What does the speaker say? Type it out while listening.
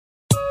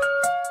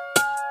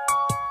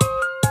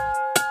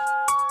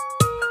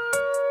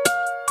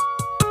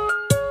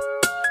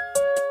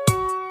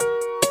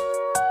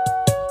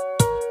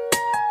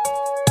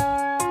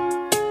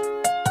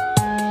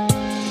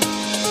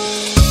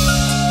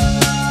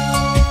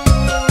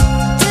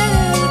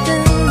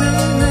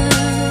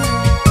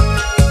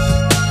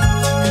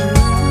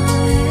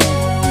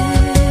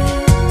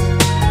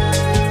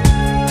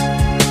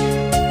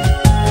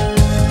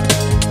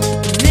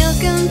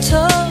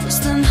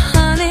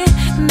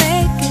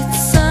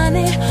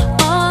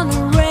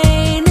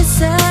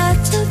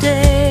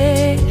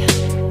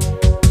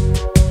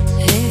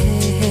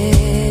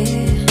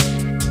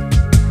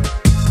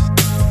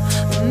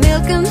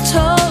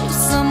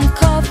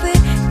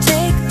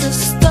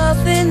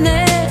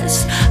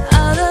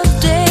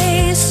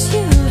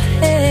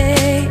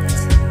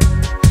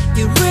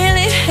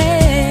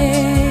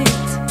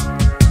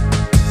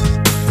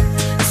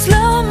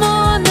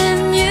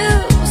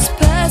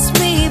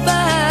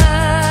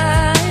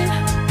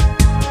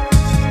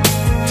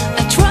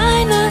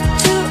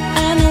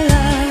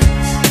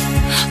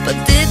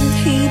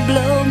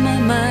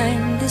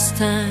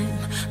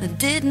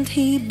didn't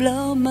he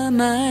blow my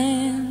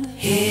mind?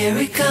 Here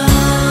it comes.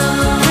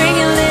 Bring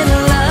a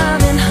little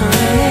love and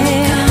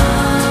honey,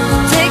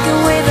 take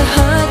away the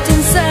hurt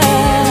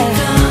inside.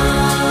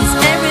 It's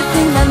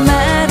everything that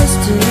matters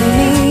to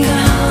me.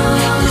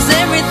 It's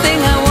everything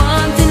I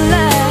want in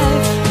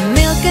life.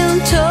 Milk and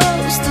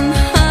toast and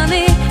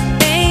honey.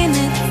 Ain't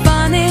it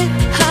funny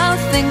how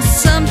things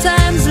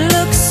sometimes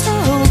look so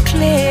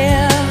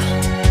clear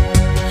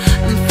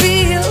and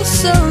feel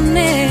so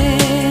near?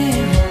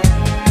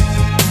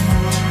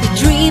 The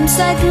dreams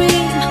I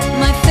dream,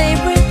 my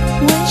favorite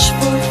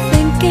wishful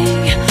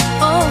thinking,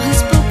 all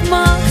is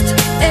bookmarked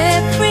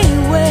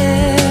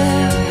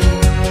everywhere,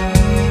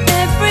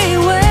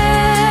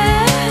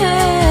 everywhere.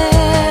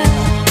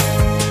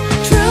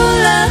 True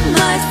love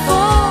might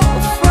fall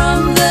from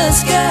the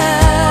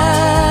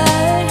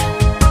sky.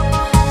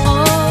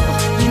 Oh,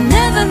 you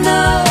never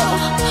know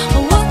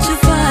what to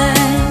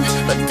find.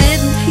 But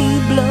didn't he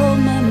blow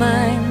my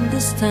mind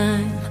this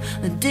time?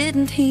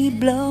 Didn't he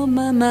blow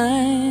my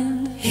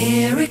mind?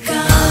 Here it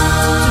comes.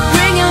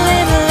 Bring a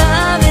little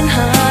love and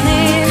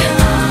honey,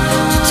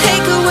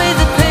 take away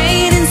the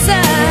pain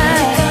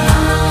inside.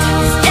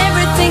 It's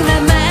everything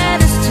that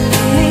matters to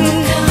me.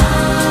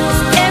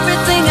 It's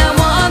everything I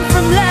want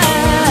from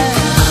life.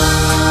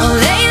 Oh,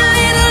 lay a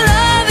little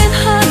love and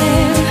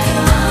honey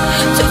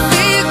to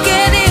feel you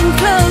getting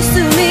close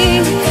to me.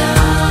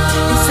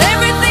 It's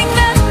everything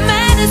that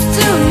matters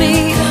to me.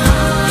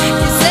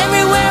 It's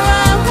everywhere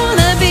I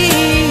wanna be.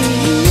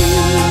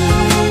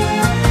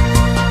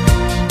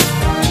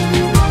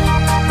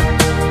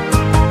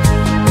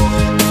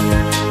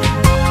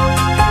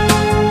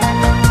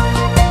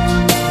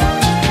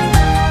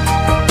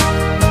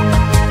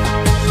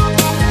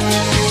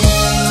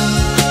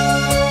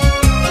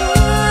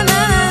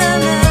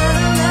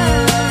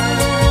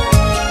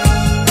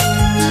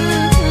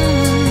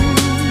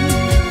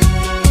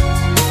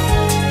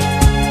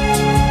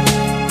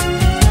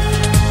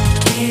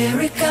 Here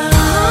it comes.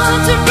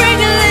 To bring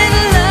a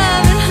little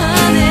love and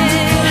honey,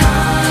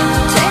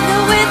 take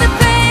away the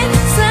pain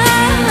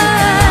inside.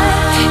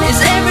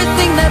 It's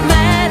everything that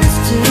matters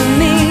to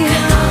me.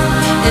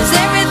 It's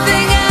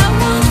everything I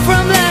want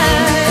from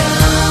life.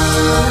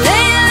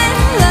 Lay a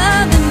little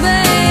love and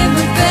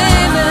baby,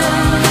 baby,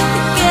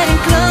 you're getting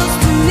close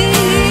to me.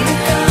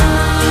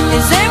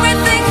 It's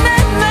everything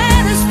that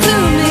matters to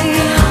me.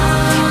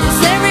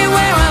 It's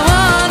everywhere I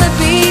wanna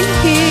be.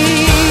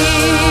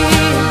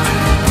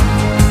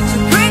 To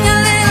bring a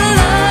little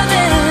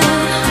loving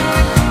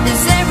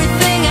is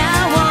everything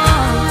I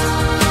want.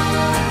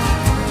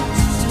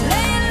 To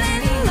lay a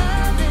little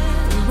loving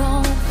for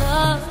all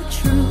the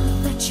truth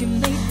that you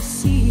made me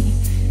see,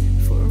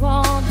 for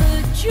all the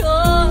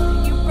joy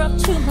you brought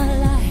to my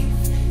life,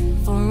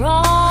 for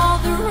all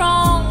the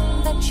wrong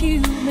that you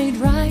made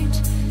right,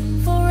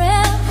 for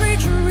every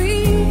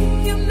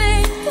dream you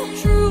made come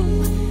true,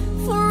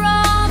 for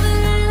all the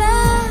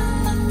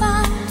love I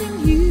found in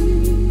you.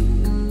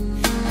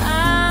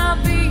 I'll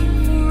be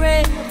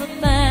forever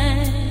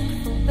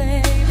thankful,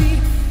 baby.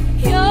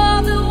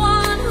 You're the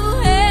one who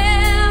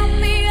held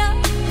me up,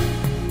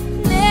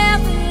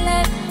 never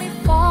let me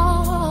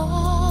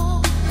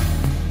fall.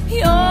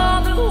 You're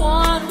the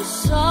one who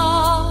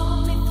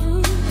saw me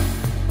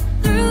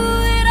through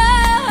it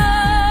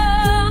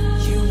all.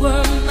 You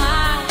were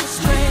my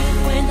strength.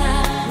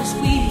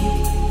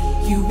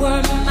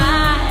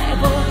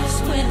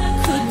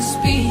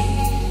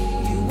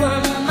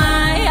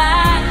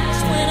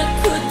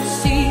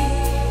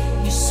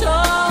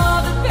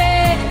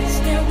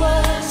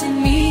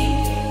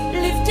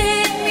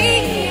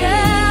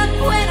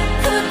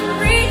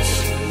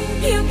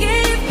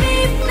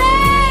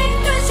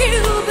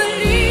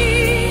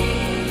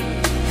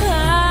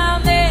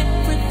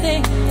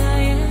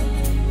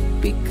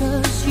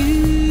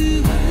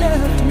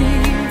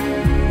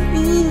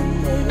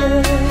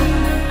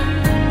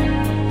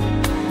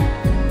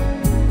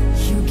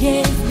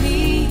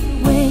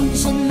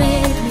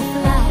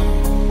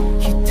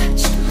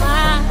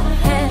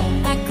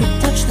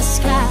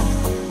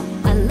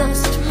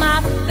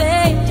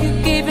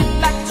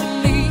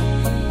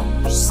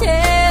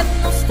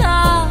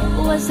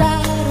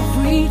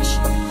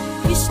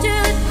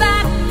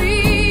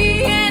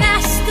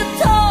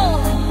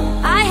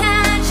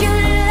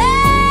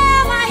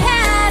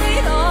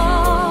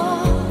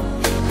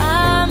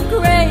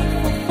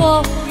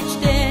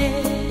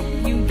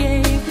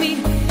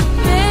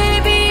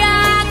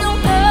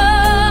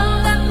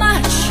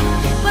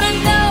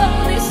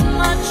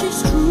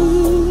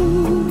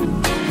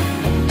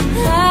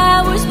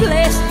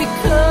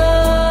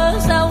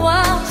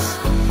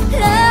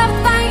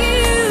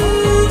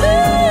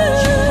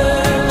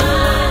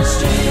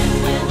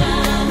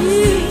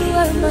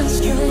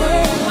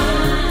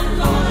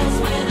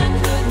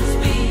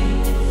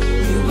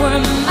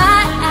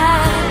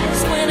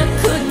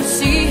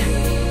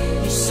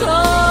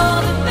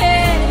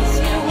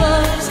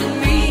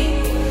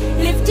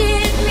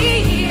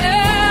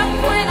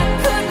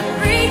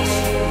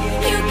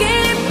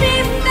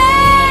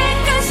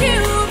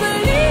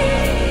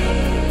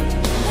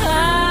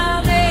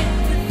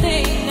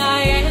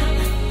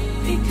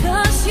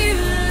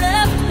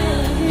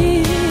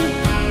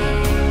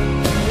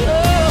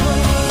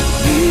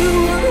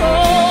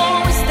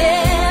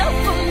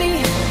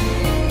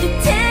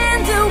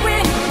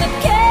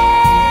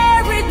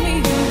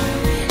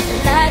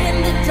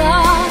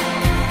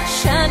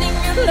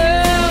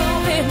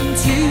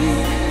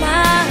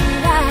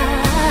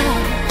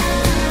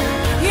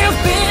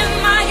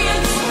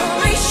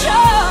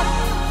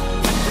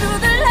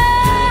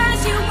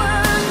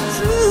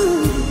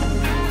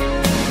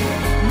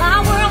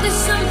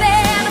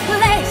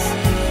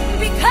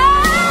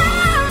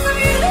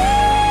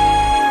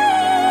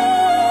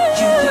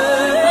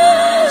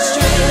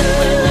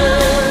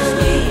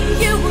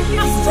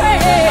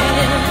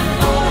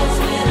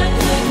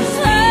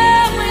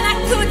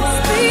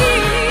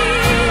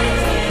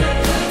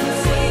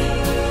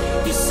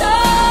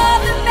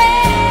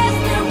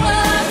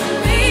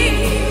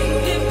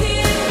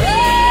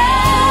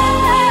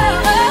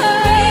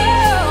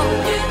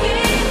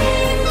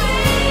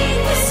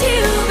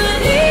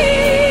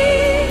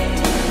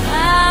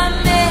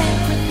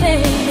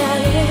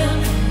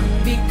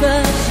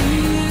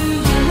 see.